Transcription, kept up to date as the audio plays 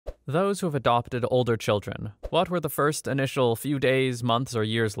Those who have adopted older children. What were the first initial few days, months, or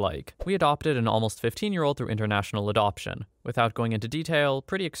years like? We adopted an almost 15-year-old through international adoption. Without going into detail,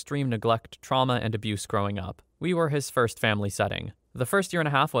 pretty extreme neglect, trauma, and abuse growing up. We were his first family setting. The first year and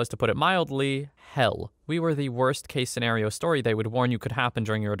a half was, to put it mildly, hell. We were the worst case scenario story they would warn you could happen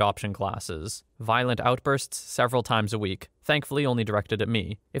during your adoption classes. Violent outbursts several times a week, thankfully only directed at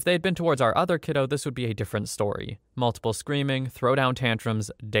me. If they had been towards our other kiddo, this would be a different story. Multiple screaming, throwdown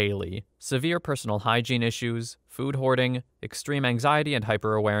tantrums daily. Severe personal hygiene issues, food hoarding, extreme anxiety and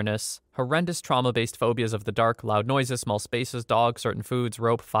hyper-awareness, horrendous trauma-based phobias of the dark, loud noises, small spaces, dogs, certain foods,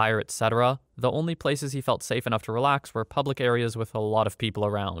 rope, fire, etc. The only places he felt safe enough to relax were public areas with a lot of people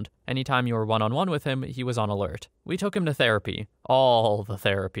around. Anytime you were one-on-one with him, he was on alert. We took him to therapy. All the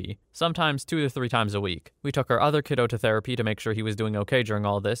therapy. Sometimes 2 to 3 times a week. We took our other kiddo to therapy to make sure he was doing okay during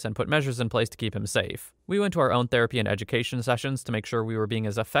all this and put measures in place to keep him safe. We went to our own therapy and education sessions to make sure we were being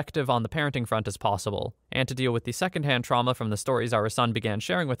as effective on the parenting front as possible, and to deal with the secondhand trauma from the stories our son began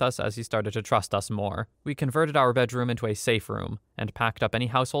sharing with us as he started to trust us more. We converted our bedroom into a safe room, and packed up any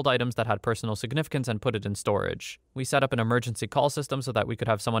household items that had personal significance and put it in storage. We set up an emergency call system so that we could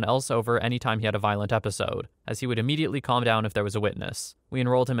have someone else over anytime he had a violent episode, as he would immediately calm down if there was a witness. We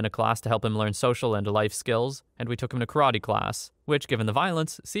enrolled him in a class to help him learn social and life skills, and we took him to karate class, which, given the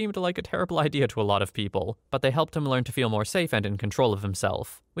violence, seemed like a terrible idea to a lot of people, but they helped him learn to feel more safe and in control of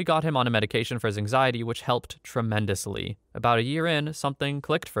himself. We got him on a medication for his anxiety, which helped tremendously. About a year in, something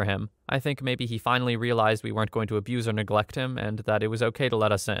clicked for him. I think maybe he finally realized we weren't going to abuse or neglect him, and that it was okay to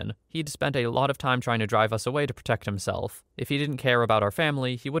let us in. He'd spent a lot of time trying to drive us away to protect himself. If he didn't care about our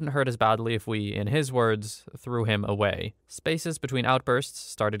family, he wouldn't hurt as badly if we, in his words, threw him away. Spaces between outbursts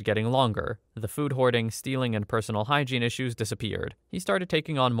started getting longer. The food hoarding, stealing, and personal hygiene issues disappeared. He started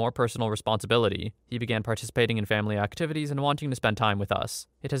taking on more personal responsibility. He began participating in family activities and wanting to spend time with us.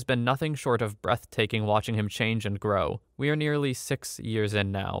 It has been nothing short of breathtaking watching him change and grow. We are nearly 6 years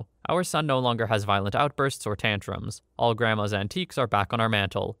in now. Our son no longer has violent outbursts or tantrums. All grandma's antiques are back on our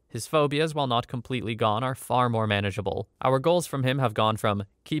mantle. His phobias, while not completely gone, are far more manageable. Our goals from him have gone from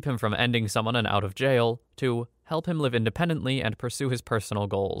keep him from ending someone and out of jail to help him live independently and pursue his personal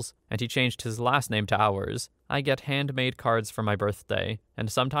goals. And he changed his last name to ours. I get handmade cards for my birthday,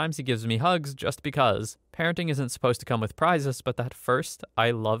 and sometimes he gives me hugs just because. Parenting isn't supposed to come with prizes, but that first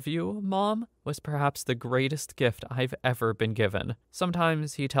 "I love you, Mom" was perhaps the greatest gift I've ever been given.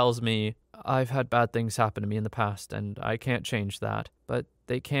 Sometimes he tells me, "I've had bad things happen to me in the past, and I can't change that, but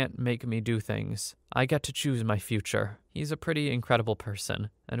they can't make me do things. I get to choose my future." He's a pretty incredible person,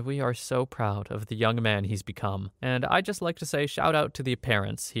 and we are so proud of the young man he's become. And I'd just like to say shout out to the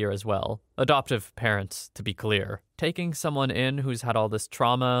parents here as well. Adoptive parents, to be clear. Taking someone in who's had all this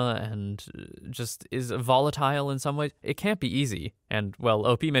trauma and just is volatile in some ways, it can't be easy. And, well,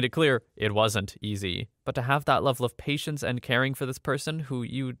 OP made it clear it wasn't easy. But to have that level of patience and caring for this person who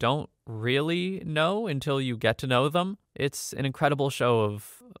you don't really know until you get to know them, it's an incredible show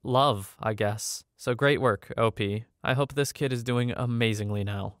of love, I guess. So great work, OP. I hope this kid is doing amazingly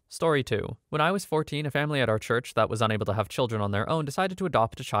now. Story 2. When I was 14, a family at our church that was unable to have children on their own decided to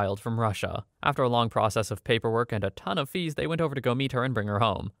adopt a child from Russia. After a long process of paperwork and a ton of fees, they went over to go meet her and bring her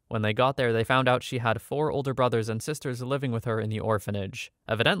home. When they got there, they found out she had 4 older brothers and sisters living with her in the orphanage.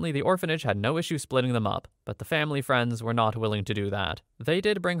 Evidently, the orphanage had no issue splitting them up, but the family friends were not willing to do that. They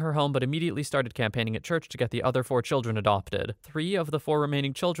did bring her home, but immediately started campaigning at church to get the other 4 children adopted. 3 of the 4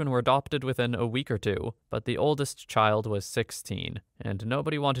 remaining children were adopted within a week or 2, but the oldest child was 16, and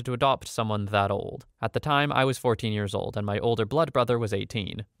nobody wanted to adopt someone that old. At the time, I was 14 years old, and my older blood brother was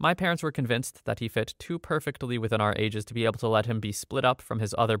 18. My parents were convinced that he fit too perfectly within our ages to be able to let him be split up from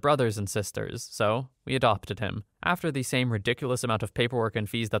his other brothers and sisters, so we adopted him. After the same ridiculous amount of paperwork and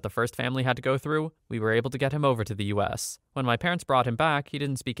fees that the first family had to go through, we were able to get him over to the US. When my parents brought him back, he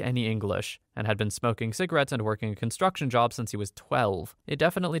didn't speak any English, and had been smoking cigarettes and working a construction job since he was 12. It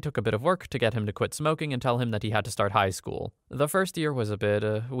definitely took a bit of work to get him to quit smoking and tell him that he had to start high school. The first year was a bit,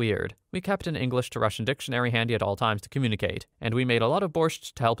 weird. We kept an English to Russian dictionary handy at all times to communicate, and we made a lot of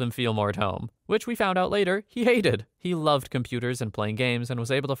borscht to help him feel more at home, which we found out later he hated. He loved computers and playing games and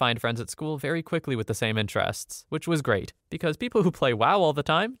was able to find friends at school very quickly with the same interests, which was great, because people who play WoW all the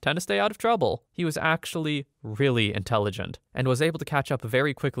time tend to stay out of trouble. He was actually really intelligent, and was able to catch up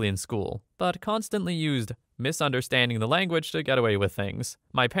very quickly in school, but constantly used misunderstanding the language to get away with things.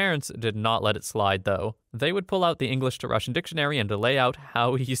 My parents did not let it slide, though. They would pull out the English to Russian dictionary and lay out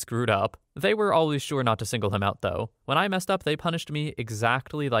how he screwed up. They were always sure not to single him out, though. When I messed up, they punished me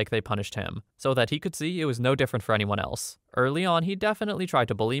exactly like they punished him, so that he could see it was no different for anyone else. Early on, he definitely tried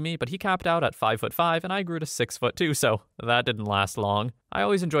to bully me, but he capped out at 5'5", and I grew to 6'2", so that didn't last long. I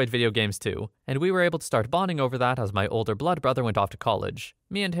always enjoyed video games too, and we were able to start bonding over that as my older blood brother went off to college.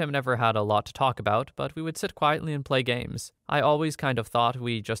 Me and him never had a lot to talk about, but we would sit quietly and play games. I always kind of thought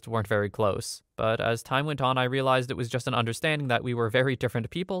we just weren't very close. But as time went on, I realized it was just an understanding that we were very different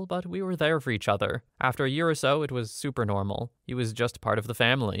people, but we were there for each other. After a year or so, it was super normal. He was just part of the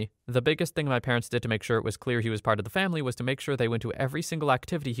family. The biggest thing my parents did to make sure it was clear he was part of the family was to make sure they went to every single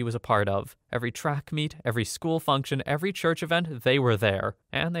activity he was a part of. Every track meet, every school function, every church event, they were there.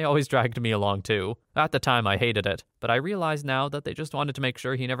 And they always dragged me along too. At the time, I hated it, but I realize now that they just wanted to make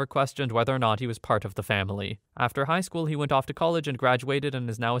sure he never questioned whether or not he was part of the family. After high school, he went off to college and graduated and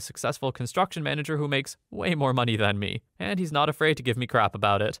is now a successful construction manager who makes way more money than me. And he's not afraid to give me crap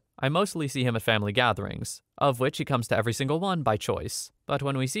about it. I mostly see him at family gatherings, of which he comes to every single one by choice. But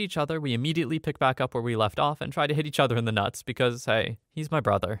when we see each other, we immediately pick back up where we left off and try to hit each other in the nuts because, hey, he's my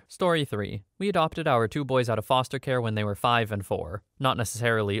brother. Story 3. We adopted our 2 boys out of foster care when they were 5 and 4. Not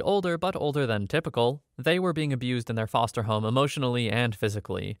necessarily older, but older than typical. They were being abused in their foster home emotionally and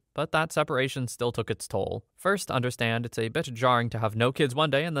physically, but that separation still took its toll. First, understand it's a bit jarring to have no kids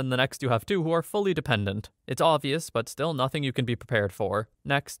one day and then the next you have 2 who are fully dependent. It's obvious, but still nothing you can be prepared for.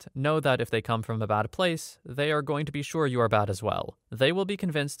 Next, know that if they come from a bad place, they are going to be sure you are bad as well. They will be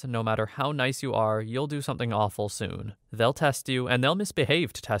convinced no matter how nice you are, you'll do something awful soon. They'll test you, and they'll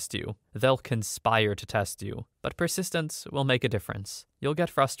misbehave to test you. They'll conspire to test you. But persistence will make a difference. You'll get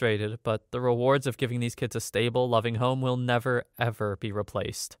frustrated, but the rewards of giving these kids a stable, loving home will never, ever be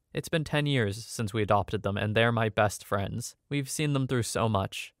replaced. It's been 10 years since we adopted them, and they're my best friends. We've seen them through so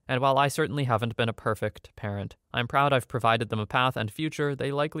much. And while I certainly haven't been a perfect parent, I'm proud I've provided them a path and future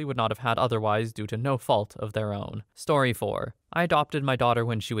they likely would not have had otherwise due to no fault of their own. Story 4. I adopted my daughter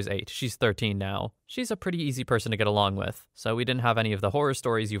when she was 8. She's 13 now. She's a pretty easy person to get along with, so we didn't have any of the horror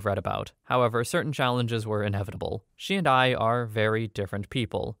stories you've read about. However, certain challenges were inevitable. She and I are very different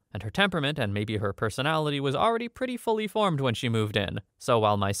people, and her temperament and maybe her personality was already pretty fully formed when she moved in. So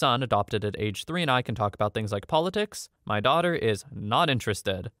while my son, adopted at age 3, and I can talk about things like politics, my daughter is not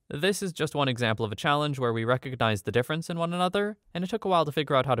interested. This is just one example of a challenge where we recognize the difference in one another, and it took a while to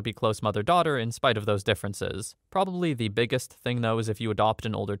figure out how to be close mother-daughter in spite of those differences. Probably the biggest thing though is if you adopt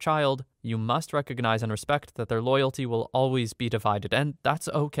an older child, you must recognize and respect that their loyalty will always be divided, and that's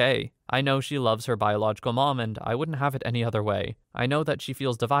okay. I know she loves her biological mom, and I wouldn't have it any other way. I know that she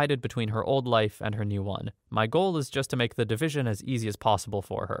feels divided between her old life and her new one. My goal is just to make the division as easy as possible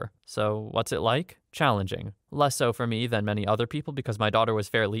for her. So, what's it like? Challenging. Less so for me than many other people because my daughter was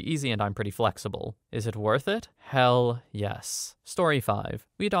fairly easy and I'm pretty flexible. Is it worth it? Hell yes. Story 5.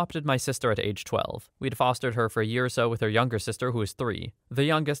 We adopted my sister at age 12. We'd fostered her for a year or so with her younger sister who was 3. The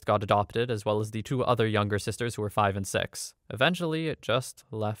youngest got adopted, as well as the 2 other younger sisters who were 5 and 6. Eventually, it just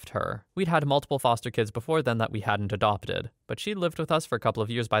left her. We'd had multiple foster kids before then that we hadn't adopted, but she'd lived with us for a couple of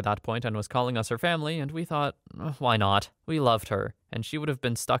years by that point and was calling us her family, and we thought, why not? We loved her, and she would have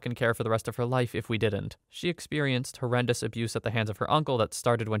been stuck in care for the rest of her life if we didn't. She experienced horrendous abuse at the hands of her uncle that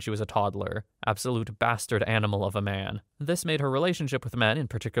started when she was a toddler. Absolute bastard animal of a man. This made her relationship with men, in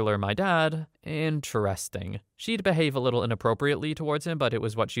particular my dad, interesting. She'd behave a little inappropriately towards him, but it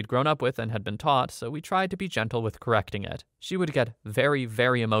was what she'd grown up with and had been taught, so we tried to be gentle with correcting it. She would get very,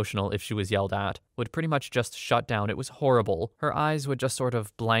 very emotional if she was yelled at, would pretty much just shut down. It was horrible. Her eyes would just sort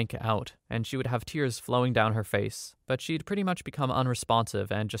of blank out, and she would have tears flowing down her face. But she'd pretty much become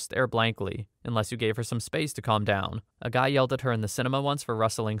unresponsive and just stare blankly, unless you gave her some space to calm down. A guy yelled at her in the cinema once for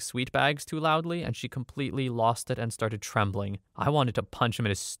rustling sweet bags too loudly, and she completely lost it and started trembling. I wanted to punch him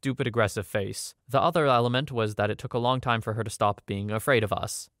in his stupid aggressive face. The other element was that it took a long time for her to stop being afraid of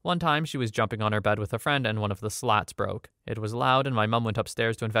us. One time, she was jumping on her bed with a friend and one of the slats broke. It was loud and my mum went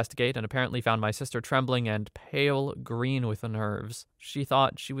upstairs to investigate and apparently found my sister trembling and pale green with nerves. She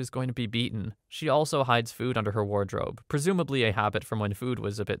thought she was going to be beaten. She also hides food under her wardrobe, presumably a habit from when food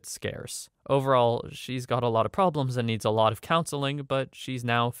was a bit scarce. Overall, she's got a lot of problems and needs a lot of counseling, but she's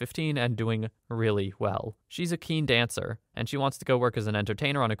now 15 and doing really well. She's a keen dancer, and she wants to go work as an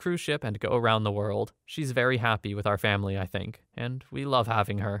entertainer on a cruise ship and go around the world. She's very happy with our family, I think, and we love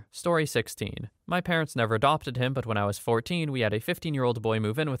having her. Story 16. My parents never adopted him, but when I was 14, we had a 15-year-old boy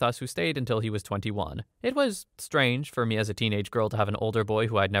move in with us who stayed until he was 21. It was strange for me as a teenage girl to have an older boy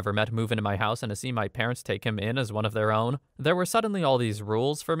who I'd never met move into my house and to see my parents take him in as one of their own. There were suddenly all these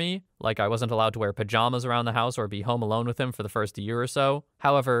rules for me, like I wasn't allowed to wear pajamas around the house or be home alone with him for the first year or so.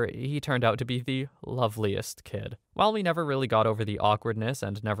 However, he turned out to be the loveliest kid. While we never really got over the awkwardness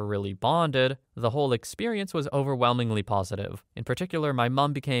and never really bonded, the whole experience was overwhelmingly positive. In particular, my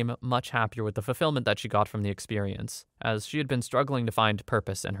mom became much happier with the fulfillment that she got from the experience, as she had been struggling to find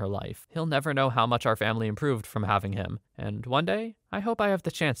purpose in her life. He'll never know how much our family improved from having him, and one day, I hope I have the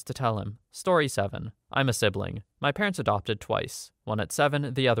chance to tell him. Story 7. I'm a sibling. My parents adopted twice, one at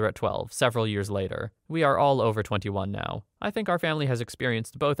 7, the other at 12, several years later. We are all over 21 now. I think our family has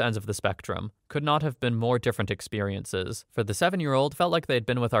experienced both ends of the spectrum. Could not have been more different experiences. For the 7-year-old, felt like they'd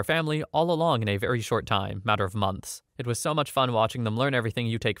been with our family all along in a very short time, matter of months. It was so much fun watching them learn everything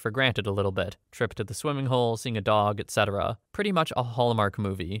you take for granted a little bit. Trip to the swimming hole, seeing a dog, etc. Pretty much a Hallmark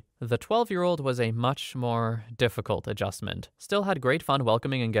movie. The 12-year-old was a much more difficult adjustment. Still had great fun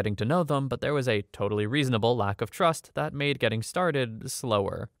welcoming and getting to know them, but there was a totally reasonable lack of trust that made getting started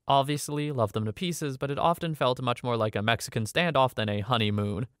slower. Obviously, loved them to pieces, but it often felt much more like a Mexican standoff than a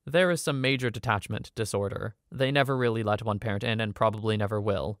honeymoon. There is some major detachment disorder. They never really let one parent in and probably never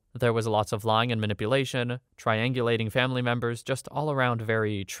will. There was lots of lying and manipulation, triangulating family members, just all around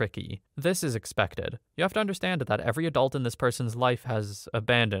very tricky. This is expected. You have to understand that every adult in this person's life has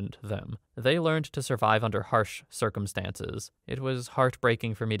abandoned them. They learned to survive under harsh circumstances. It was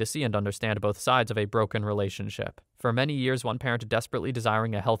heartbreaking for me to see and understand both sides of a broken relationship. For many years, one parent desperately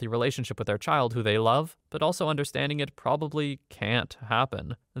desiring a healthy relationship with their child who they love, but also understanding it probably can't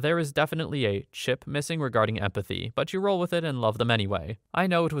happen. There is definitely a chip missing regarding empathy, but you roll with it and love them anyway. I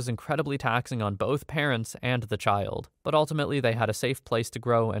know it was incredibly taxing on both parents and the child, but ultimately they had a safe place to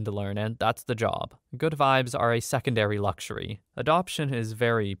grow and to learn, and that's the job. Good vibes are a secondary luxury. Adoption is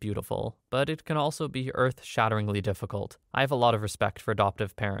very beautiful, but it can also be earth-shatteringly difficult. I have a lot of respect for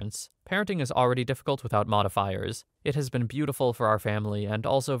adoptive parents. Parenting is already difficult without modifiers. It has been beautiful for our family and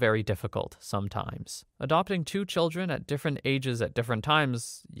also very difficult sometimes. Adopting 2 children at different ages at different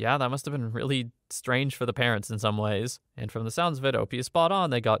times, yeah, that must have been really strange for the parents in some ways. And from the sounds of it, OP is spot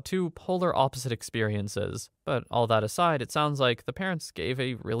on. They got 2 polar opposite experiences. But all that aside, it sounds like the parents gave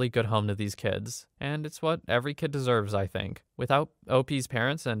a really good home to these kids. And it's what every kid deserves, I think. Without OP's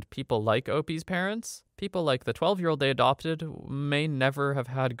parents and people like OP's parents, people like the 12-year-old they adopted may never have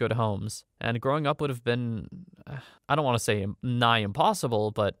had good homes. And growing up would have been, I don't want to say nigh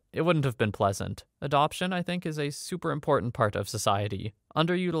impossible, but it wouldn't have been pleasant. Adoption, I think, is a super important part of society.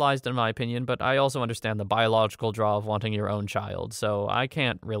 Underutilized in my opinion, but I also understand the biological draw of wanting your own child, so I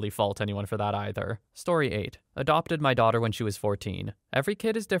can't really fault anyone for that either. Story 8. Adopted my daughter when she was 14. Every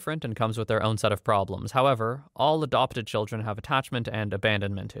kid is different and comes with their own set of problems. However, all adopted children have attachment and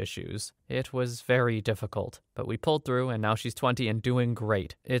abandonment issues. It was very difficult, but we pulled through and now she's 20 and doing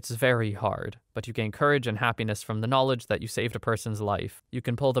great. It's very hard, but you gain courage and happiness from the knowledge that you saved a person's life. You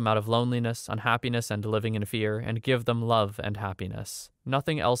can pull them out of loneliness, unhappiness, and living in fear, and give them love and happiness.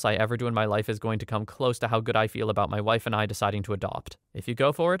 Nothing else I ever do in my life is going to come close to how good I feel about my wife and I deciding to adopt. If you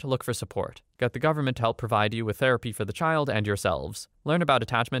go for it, look for support. Get the government to help provide you with therapy for the child and yourselves. Learn about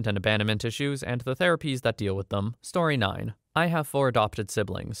attachment and abandonment issues and the therapies that deal with them. Story 9. I have 4 adopted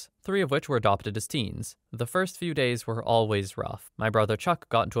siblings, 3 of which were adopted as teens. The first few days were always rough. My brother Chuck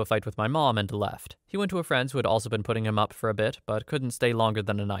got into a fight with my mom and left. He went to a friend's who had also been putting him up for a bit, but couldn't stay longer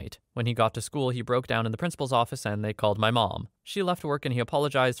than a night. When he got to school, he broke down in the principal's office and they called my mom. She left work and he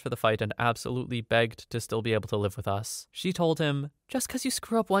apologized for the fight and absolutely begged to still be able to live with us. She told him, "Just 'cause you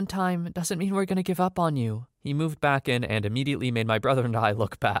screw up one time doesn't mean we're gonna give up on you." He moved back in and immediately made my brother and I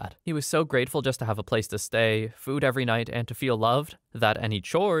look bad. He was so grateful just to have a place to stay, food every night, and to feel loved, that any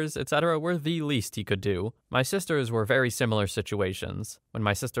chores, etc. were the least he could do. My sisters were very similar situations. When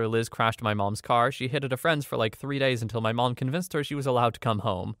my sister Liz crashed my mom's car, she hid at a friend's for like 3 days until my mom convinced her she was allowed to come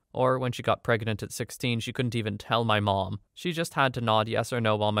home. Or when she got pregnant at 16, she couldn't even tell my mom. She just had to nod yes or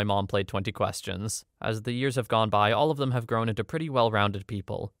no while my mom played 20 questions. As the years have gone by, all of them have grown into pretty well-rounded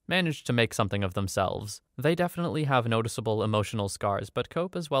people, managed to make something of themselves. They definitely have noticeable emotional scars, but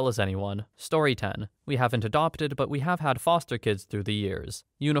cope as well as anyone. Story 10. We haven't adopted, but we have had foster kids through the years.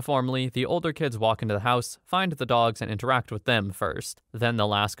 Uniformly, the older kids walk into the house, find the dogs, and interact with them first. Then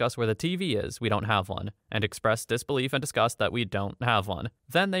they'll ask us where the TV is, we don't have one, and express disbelief and disgust that we don't have one.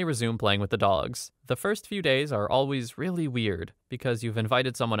 Then they resume playing with the dogs. The first few days are always really weird, because you've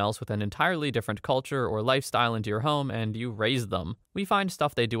invited someone else with an entirely different culture or lifestyle into your home and you raise them. We find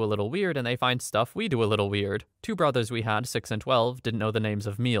stuff they do a little weird and they find stuff we do a little weird. 2 brothers we had, 6 and 12, didn't know the names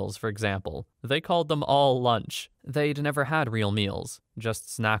of meals, for example. They called them all lunch. They'd never had real meals, just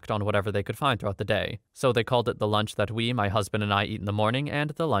snacked on whatever they could find throughout the day. So they called it the lunch that we, my husband and I, eat in the morning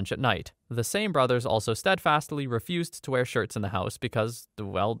and the lunch at night. The same brothers also steadfastly refused to wear shirts in the house because,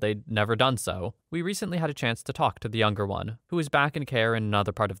 well, they'd never done so. We recently had a chance to talk to the younger one, who is back in care in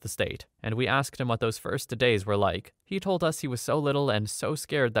another part of the state, and we asked him what those first days were like. He told us he was so little and so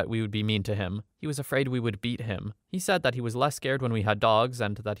scared that we would be mean to him. He was afraid we would beat him. He said that he was less scared when we had dogs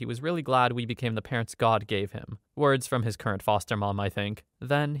and that he was really glad we became the parents God gave him. Words from his current foster mom, I think.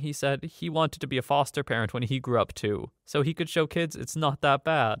 Then he said he wanted to be a foster parent when he grew up too, so he could show kids it's not that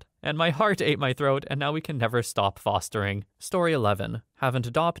bad. And my heart ate my throat, and now we can never stop fostering. Story 11. Haven't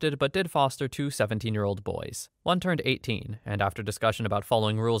adopted, but did foster two 17-year-old boys. One turned 18, and after discussion about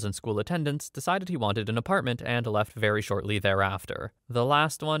following rules in school attendance, decided he wanted an apartment and left very shortly thereafter. The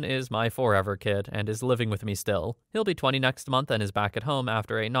last one is my forever kid, and is living with me still. He'll be 20 next month and is back at home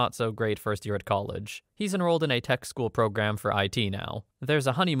after a not-so-great first year at college. He's enrolled in a tech school program for IT now. There's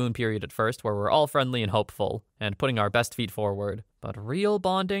a honeymoon period at first where we're all friendly and hopeful, and putting our best feet forward. But real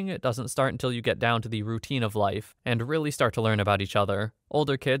bonding doesn't start until you get down to the routine of life and really start to learn about each other.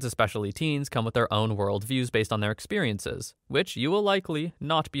 Older kids, especially teens, come with their own worldviews based on their experiences, which you will likely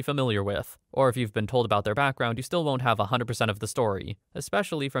not be familiar with. Or if you've been told about their background, you still won't have 100% of the story,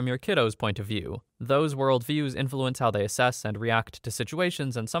 especially from your kiddo's point of view. Those worldviews influence how they assess and react to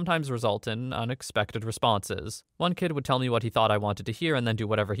situations and sometimes result in unexpected responses. One kid would tell me what he thought I wanted to hear and then do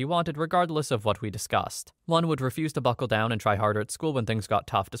whatever he wanted regardless of what we discussed. One would refuse to buckle down and try harder at school when things got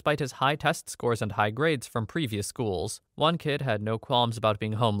tough despite his high test scores and high grades from previous schools. One kid had no qualms about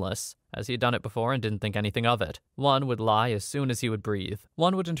being homeless, as he had done it before and didn't think anything of it. One would lie as soon as he would breathe.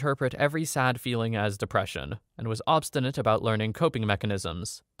 One would interpret every sad feeling as depression, and was obstinate about learning coping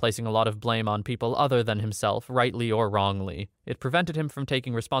mechanisms, placing a lot of blame on people other than himself, rightly or wrongly. It prevented him from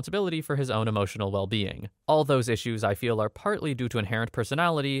taking responsibility for his own emotional well-being. All those issues, I feel, are partly due to inherent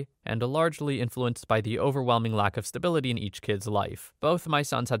personality, and largely influenced by the overwhelming lack of stability in each kid's life. Both my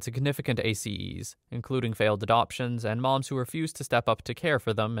sons had significant ACEs, including failed adoptions and moms who refused to step up to care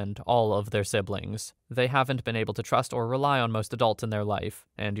for them and all of their siblings. They haven't been able to trust or rely on most adults in their life,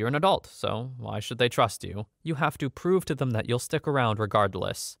 and you're an adult, so why should they trust you? You have to prove to them that you'll stick around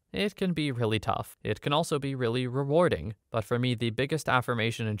regardless. It can be really tough. It can also be really rewarding. But for me, the biggest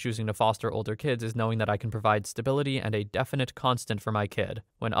affirmation in choosing to foster older kids is knowing that I can provide stability and a definite constant for my kid,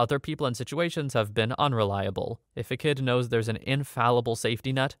 when other people and situations have been unreliable. If a kid knows there's an infallible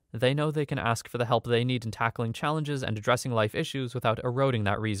safety net, they know they can ask for the help they need in tackling challenges and addressing life issues without eroding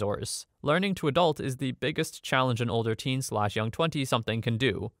that resource. Learning to adult is the biggest challenge an older teen/young 20-something can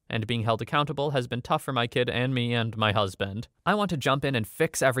do, and being held accountable has been tough for my kid and me and my husband. I want to jump in and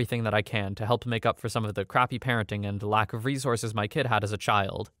fix everything that I can to help make up for some of the crappy parenting and lack of resources my kid had as a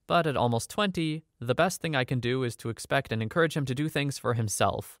child. But at almost 20, the best thing I can do is to expect and encourage him to do things for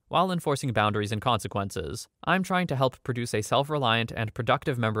himself, while enforcing boundaries and consequences. I'm trying to help produce a self-reliant and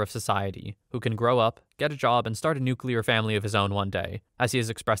productive member of society, who can grow up, get a job, and start a nuclear family of his own one day, as he has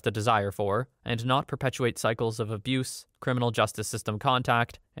expressed a desire for, and not perpetuate cycles of abuse, criminal justice system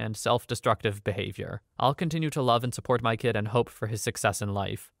contact, and self-destructive behavior. I'll continue to love and support my kid and hope for his success in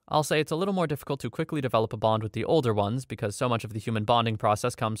life. I'll say it's a little more difficult to quickly develop a bond with the older ones because so much of the human bonding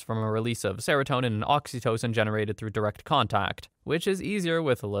process comes from a release of serotonin and oxytocin generated through direct contact, which is easier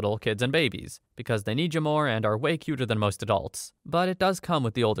with little kids and babies, because they need you more and are way cuter than most adults. But it does come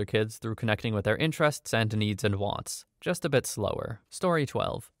with the older kids through connecting with their interests and needs and wants. Just a bit slower. Story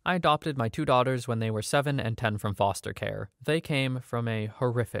 12. I adopted my two daughters when they were 7 and 10 from foster care. They came from a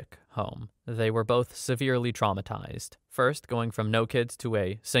horrific home. They were both severely traumatized. First, going from no kids to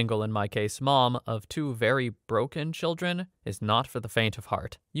a single, in my case, mom of two very broken children is not for the faint of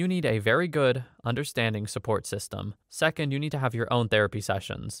heart. You need a very good, understanding support system. Second, you need to have your own therapy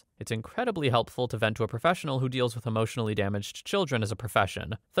sessions. It's incredibly helpful to vent to a professional who deals with emotionally damaged children as a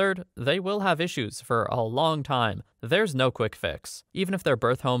profession. Third, they will have issues for a long time. There's no quick fix. Even if their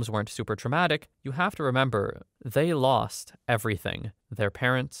birth homes weren't super traumatic, you have to remember they lost everything. Their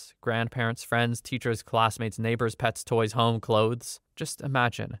parents, grandparents, friends, teachers, classmates, neighbors, pets, toys, home, clothes. Just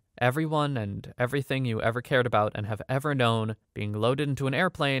imagine everyone and everything you ever cared about and have ever known being loaded into an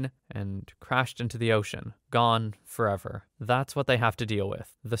airplane and crashed into the ocean, gone forever. That's what they have to deal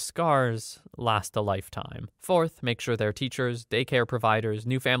with. The scars last a lifetime. Fourth, make sure their teachers, daycare providers,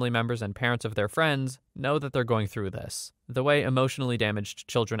 new family members, and parents of their friends know that they're going through this. The way emotionally damaged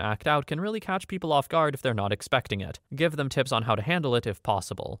children act out can really catch people off guard if they're not expecting it. Give them tips on how to handle it if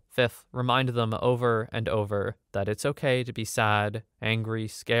possible. Fifth, remind them over and over that it's okay to be sad, angry,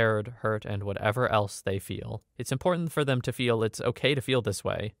 scared, hurt, and whatever else they feel. It's important for them to feel it's okay to feel this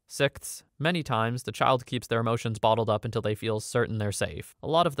way. Sixth, Many times, the child keeps their emotions bottled up until they feel certain they're safe. A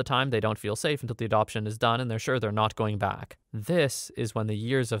lot of the time, they don't feel safe until the adoption is done and they're sure they're not going back. This is when the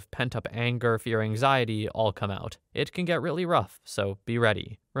years of pent-up anger, fear, anxiety all come out. It can get really rough, so be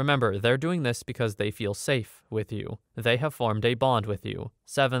ready. Remember, they're doing this because they feel safe with you. They have formed a bond with you.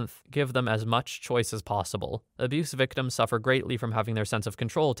 7th, give them as much choice as possible. Abuse victims suffer greatly from having their sense of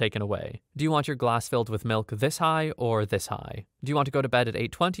control taken away. Do you want your glass filled with milk this high or this high? Do you want to go to bed at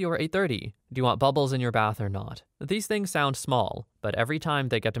 8:20 or 8:30? Do you want bubbles in your bath or not? These things sound small, but every time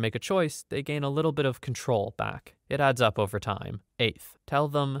they get to make a choice, they gain a little bit of control back. It adds up over time. 8th, tell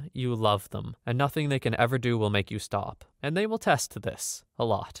them you love them, and nothing they can ever do will make you stop. And they will test this a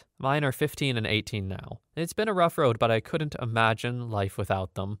lot. Mine are 15 and 18 now. It's been a rough road, but I couldn't imagine life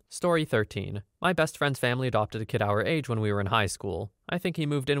without them. Story 13. My best friend's family adopted a kid our age when we were in high school. I think he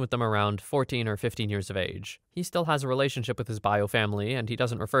moved in with them around 14 or 15 years of age. He still has a relationship with his bio family, and he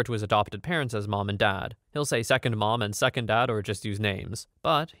doesn't refer to his adopted parents as mom and dad. He'll say second mom and second dad or just use names.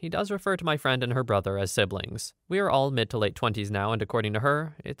 But he does refer to my friend and her brother as siblings. We are all mid to late 20s now, and according to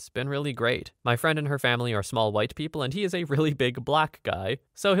her, it's been really great. My friend and her family are small white people, and he is a really big black guy.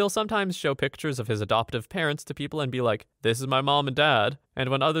 So he'll sometimes show pictures of his adoptive parents to people and be like, "This is my mom and dad." And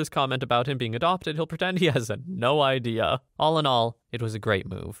when others comment about him being adopted, he'll pretend he has no idea. All in all, it was a great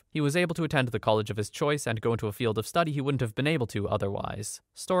move. He was able to attend the college of his choice and go into a field of study he wouldn't have been able to otherwise.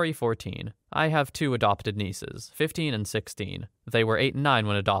 Story 14. I have 2 adopted nieces, 15 and 16. They were 8 and 9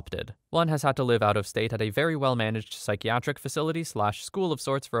 when adopted. One has had to live out of state at a very well-managed psychiatric facility / school of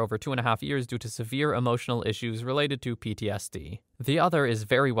sorts for over 2.5 years due to severe emotional issues related to PTSD. The other is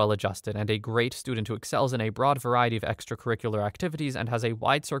very well adjusted and a great student who excels in a broad variety of extracurricular activities and has a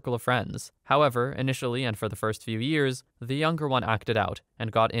wide circle of friends. However, initially and for the first few years, the younger one acted out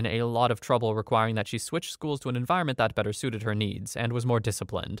and got in a lot of trouble, requiring that she switch schools to an environment that better suited her needs and was more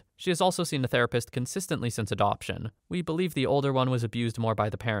disciplined. She has also seen a therapist consistently since adoption. We believe the older one was abused more by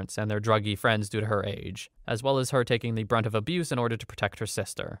the parents and their druggy friends due to her age, as well as her taking the brunt of abuse in order to protect her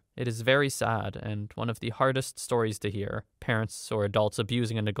sister. It is very sad and one of the hardest stories to hear, parents or adults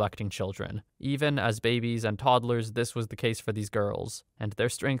abusing and neglecting children. Even as babies and toddlers, this was the case for these girls, and their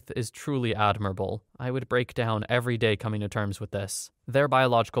strength is truly admirable. I would break down every day coming to terms with this. Their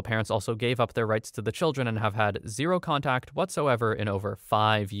biological parents also gave up their rights to the children and have had 0 contact whatsoever in over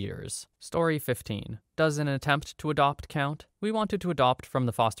 5 years. Story 15. Does an attempt to adopt count? We wanted to adopt from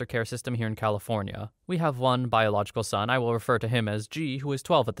the foster care system here in California. We have one biological son. I will refer to him as G, who was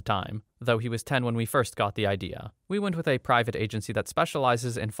 12 at the time, though he was 10 when we first got the idea. We went with a private agency that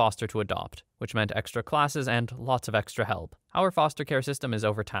specializes in foster to adopt, which meant extra classes and lots of extra help. Our foster care system is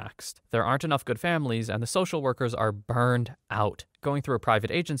overtaxed. There aren't enough good families, and the social workers are burned out. Going through a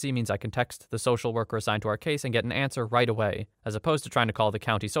private agency means I can text the social worker assigned to our case and get an answer right away, as opposed to trying to call the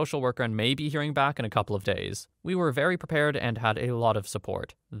county social worker and maybe hearing back in a couple of days. We were very prepared and had a lot of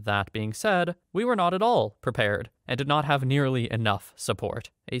support. That being said, we were not at all prepared and did not have nearly enough support.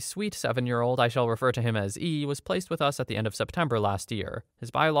 A sweet 7-year-old, I shall refer to him as E, was placed with us at the end of September last year.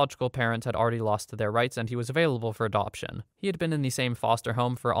 His biological parents had already lost their rights and he was available for adoption. He had been in the same foster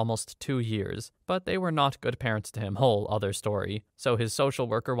home for almost 2 years, but they were not good parents to him, whole other story. So his social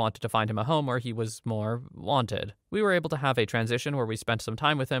worker wanted to find him a home where he was more wanted. We were able to have a transition where we spent some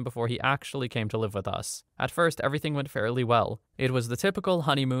time with him before he actually came to live with us. At first, everything went fairly well. It was the typical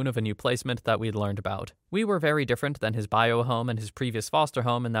honeymoon of a new placement that we'd learned about. We were very different than his bio home and his previous foster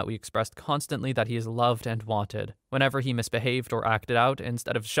home in that we expressed constantly that he is loved and wanted. Whenever he misbehaved or acted out,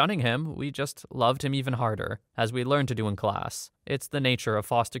 instead of shunning him, we just loved him even harder, as we learned to do in class. It's the nature of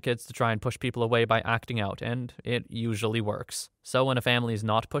foster kids to try and push people away by acting out, and it usually works. So when a family is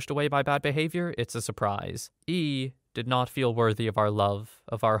not pushed away by bad behavior, it's a surprise. E did not feel worthy of our love,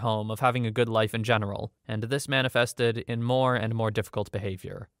 of our home, of having a good life in general, and this manifested in more and more difficult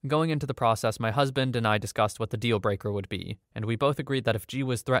behavior. Going into the process, my husband and I discussed what the deal breaker would be, and we both agreed that if G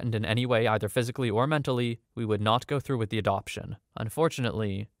was threatened in any way, either physically or mentally, we would not go through with the adoption.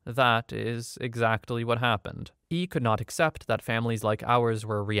 Unfortunately, that is exactly what happened. E could not accept that families like ours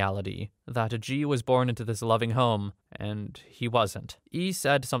were a reality, that G was born into this loving home, and he wasn't. E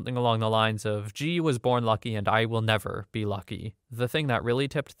said something along the lines of, G was born lucky and I will never be lucky. The thing that really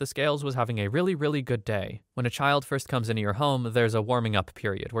tipped the scales was having a really, really good day. When a child first comes into your home, there's a warming up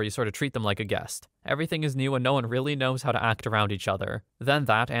period where you sort of treat them like a guest. Everything is new and no one really knows how to act around each other. Then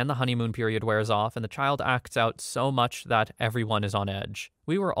that and the honeymoon period wears off and the child acts out so much that everyone is on edge.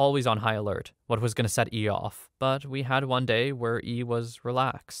 We were always on high alert, what was going to set E off. But we had one day where E was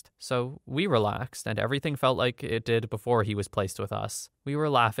relaxed. So we relaxed and everything felt like it did before he was placed with us. We were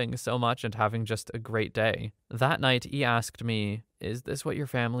laughing so much and having just a great day. That night, E asked me, me, "Is this what your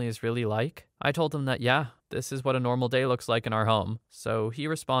family is really like?" I told him that, yeah, this is what a normal day looks like in our home. So he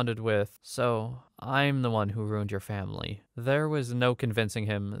responded with, "So I'm the one who ruined your family." There was no convincing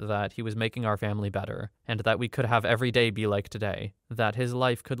him that he was making our family better, and that we could have every day be like today, that his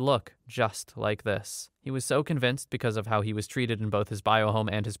life could look just like this. He was so convinced because of how he was treated in both his bio home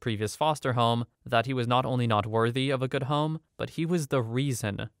and his previous foster home that he was not only not worthy of a good home, but he was the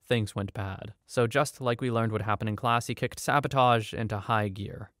reason things went bad. So just like we learned would happen in class, he kicked sabotage into high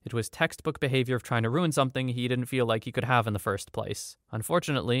gear. It was textbook behavior of trying to ruin something he didn't feel like he could have in the first place.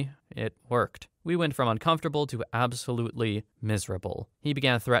 Unfortunately, it worked. We went from uncomfortable to absolutely miserable. He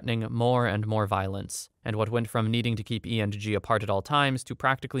began threatening more and more violence, and what went from needing to keep E and G apart at all times to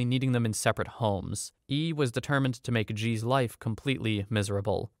practically needing them in separate homes. E was determined to make G's life completely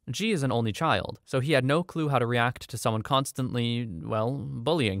miserable. G is an only child, so he had no clue how to react to someone constantly, well,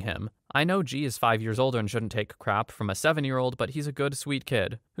 bullying him. I know G is 5 years older and shouldn't take crap from a 7-year-old, but he's a good, sweet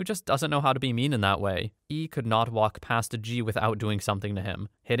kid who just doesn't know how to be mean in that way. E could not walk past a G without doing something to him.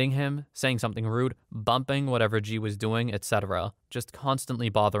 Hitting him, saying something rude, bumping whatever G was doing, etc. Just constantly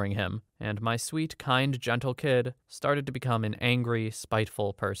bothering him. And my sweet, kind, gentle kid started to become an angry,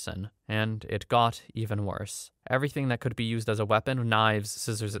 spiteful person. And it got even worse. Everything that could be used as a weapon, knives,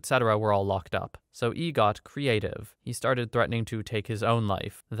 scissors, etc. were all locked up. So E got creative. He started threatening to take his own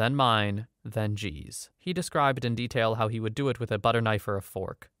life, then mine, then G's. He described in detail how he would do it with a butter knife or a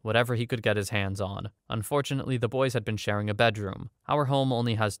fork, whatever he could get his hands on. Unfortunately, the boys had been sharing a bedroom. Our home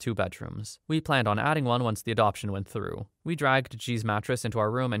only has 2 bedrooms. We planned on adding one once the adoption went through. We dragged G's mattress into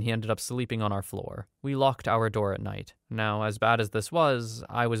our room and he ended up sleeping on our floor. We locked our door at night. Now, as bad as this was,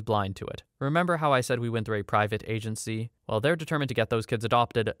 I was blind to it. Remember how I said we went through a private agency? Well, they're determined to get those kids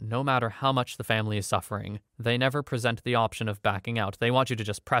adopted no matter how much the family is suffering. They never present the option of backing out. They want you to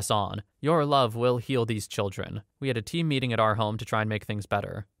just press on. Your love will heal these children. We had a team meeting at our home to try and make things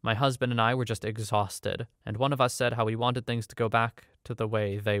better. My husband and I were just exhausted, and one of us said how we wanted things to go back to the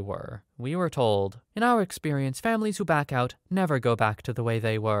way they were. We were told, "In our experience, families who back out never go back to the way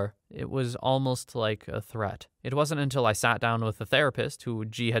they were." It was almost like a threat. It wasn't until I sat down with a therapist who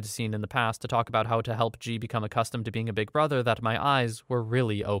G had seen in the past to talk about how to help G become accustomed to being a big brother that my eyes were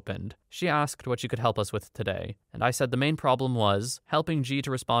really opened. She asked what she could help us with today, and I said the main problem was helping G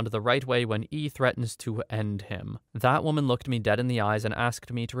to respond the right way when E threatens to end him. That woman looked me dead in the eyes and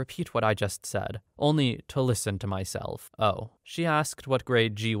asked me to repeat what I just said, only to listen to myself. Oh. She asked what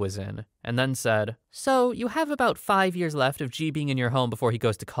grade G was in, and then said, "So you have about 5 years left of G being in your home before he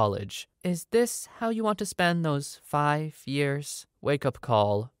goes to college. Is this how you want to spend those 5 years? Wake-up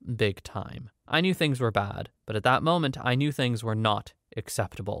call, big time. I knew things were bad, but at that moment I knew things were not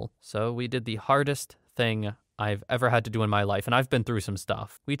acceptable. So we did the hardest thing I've ever had to do in my life, and I've been through some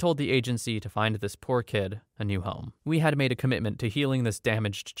stuff. We told the agency to find this poor kid a new home. We had made a commitment to healing this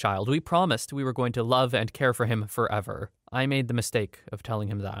damaged child. We promised we were going to love and care for him forever. I made the mistake of telling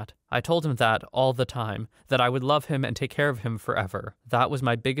him that. I told him that all the time, that I would love him and take care of him forever. That was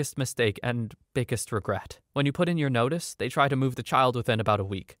my biggest mistake and biggest regret. When you put in your notice, they try to move the child within about a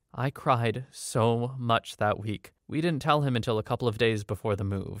week. I cried so much that week. We didn't tell him until a couple of days before the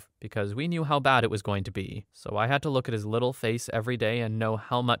move, because we knew how bad it was going to be. So I had to look at his little face every day and know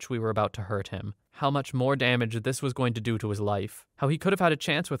how much we were about to hurt him. How much more damage this was going to do to his life. How he could have had a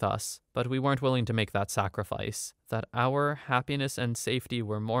chance with us, but we weren't willing to make that sacrifice. That our happiness and safety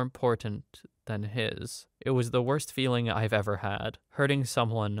were more important than his. It was the worst feeling I've ever had. Hurting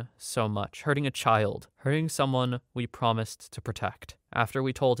someone so much. Hurting a child. Hurting someone we promised to protect. After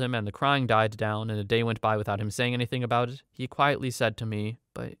we told him and the crying died down and a day went by without him saying anything about it, he quietly said to me,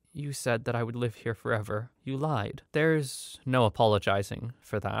 "But you said that I would live here forever. You lied." There's no apologizing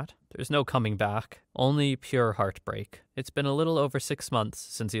for that. There's no coming back. Only pure heartbreak. It's been a little over 6 months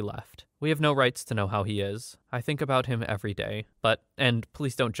since he left. We have no rights to know how he is. I think about him every day. But, and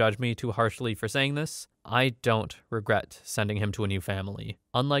please don't judge me too harshly for saying this, I don't regret sending him to a new family.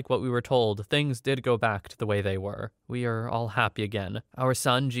 Unlike what we were told, things did go back to the way they were. We are all happy again. Our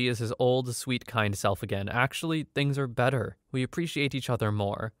son, G, is his old, sweet, kind self again. Actually, things are better. We appreciate each other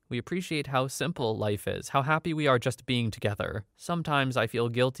more. We appreciate how simple life is, how happy we are just being together. Sometimes I feel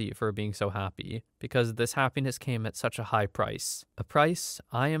guilty for being so happy, because this happiness came at such a high price. A price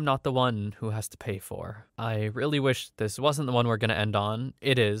I am not the one who has to pay for. I really wish this wasn't the one we're going to end on.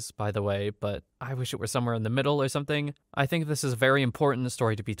 It is, by the way, but I wish it were somewhere in the middle or something. I think this is a very important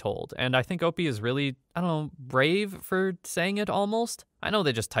story to be told, and I think Opie is really, brave for saying it almost. I know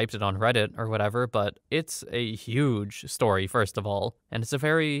they just typed it on Reddit or whatever, but it's a huge story, first of all, and it's a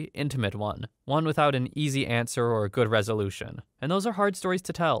very intimate one without an easy answer or a good resolution. And those are hard stories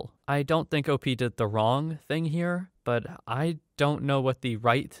to tell. I don't think OP did the wrong thing here, but I don't know what the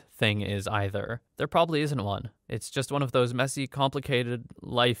right thing is either. There probably isn't one. It's just one of those messy, complicated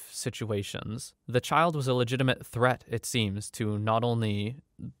life situations. The child was a legitimate threat, it seems, to not only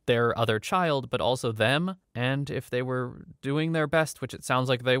their other child, but also them. And if they were doing their best, which it sounds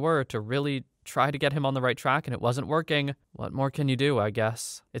like they were, to really try to get him on the right track and it wasn't working, what more can you do, I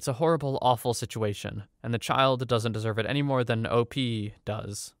guess? It's a horrible, awful situation, and the child doesn't deserve it any more than OP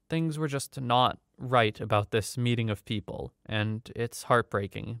does. Things were just not right about this meeting of people, and it's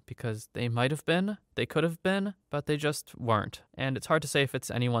heartbreaking because they might have been, they could have been, but they just weren't. And it's hard to say if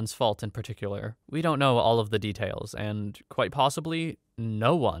it's anyone's fault in particular. We don't know all of the details, and quite possibly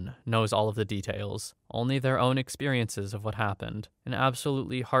no one knows all of the details, only their own experiences of what happened. An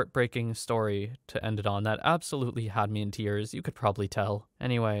absolutely heartbreaking story to end it on that absolutely had me in tears, you could probably tell.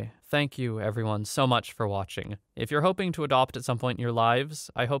 Anyway, thank you everyone so much for watching. If you're hoping to adopt at some point in your lives,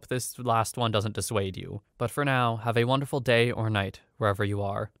 I hope this last one doesn't dissuade you. But for now, have a wonderful day or night wherever you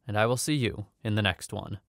are, and I will see you in the next one.